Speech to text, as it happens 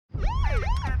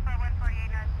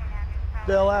What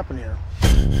the hell happened here?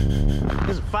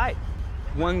 There's a fight.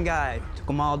 One guy took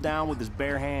them all down with his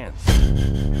bare hands.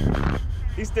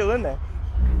 He's still in there.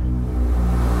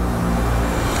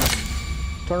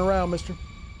 Turn around, mister.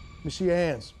 Let me see your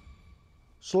hands.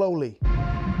 Slowly.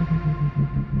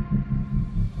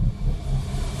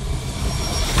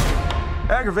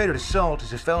 Aggravated assault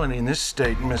is a felony in this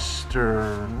state,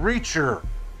 Mr. Reacher.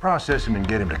 Process him and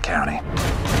get him to county.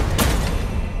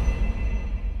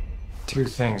 Two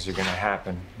things are gonna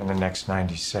happen in the next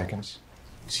 90 seconds.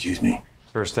 Excuse me?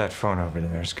 First, that phone over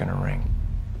there is gonna ring.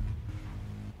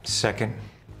 Second,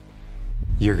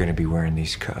 you're gonna be wearing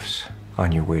these cuffs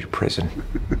on your way to prison.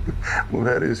 Well,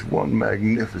 that is one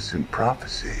magnificent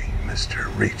prophecy, Mr.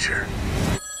 Reacher.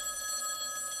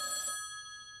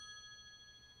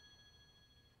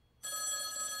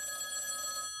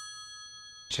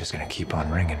 Just gonna keep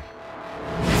on ringing.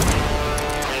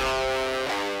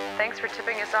 Thanks for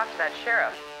tipping us off to that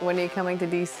sheriff. When are you coming to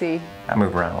D.C.? I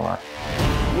move around a lot.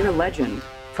 You're a legend.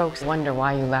 Folks wonder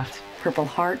why you left. Purple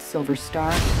Heart, Silver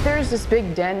Star. There's this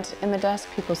big dent in the desk.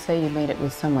 People say you made it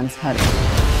with someone's head.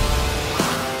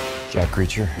 Jack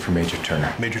Reacher for Major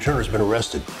Turner. Major Turner's been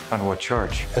arrested. On what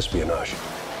charge? Espionage.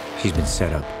 He's been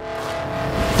set up.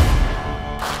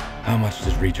 How much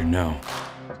does Reacher know?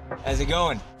 How's it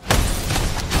going?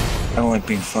 I don't like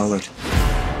being followed.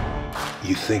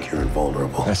 You think you're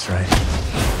invulnerable. That's right.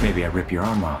 Maybe I rip your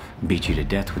arm off and beat you to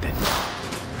death with it.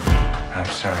 I'm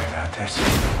sorry about this.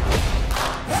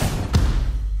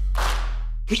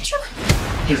 Reacher?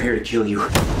 He's here to kill you.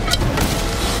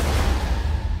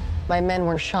 My men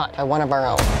were shot by one of our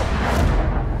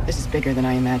own. This is bigger than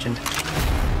I imagined.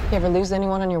 You ever lose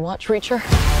anyone on your watch, Reacher?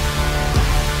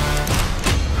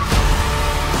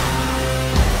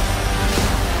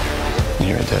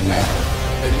 You're a dead man.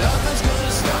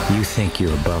 You think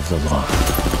you're above the law.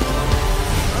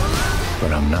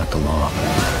 But I'm not the law.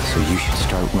 So you should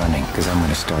start running, because I'm going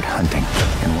to start hunting.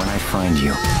 And when I find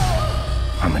you,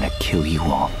 I'm going to kill you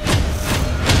all.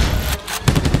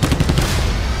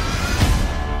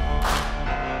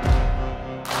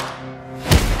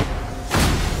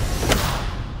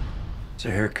 It's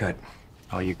a haircut.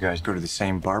 All you guys go to the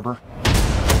same barber?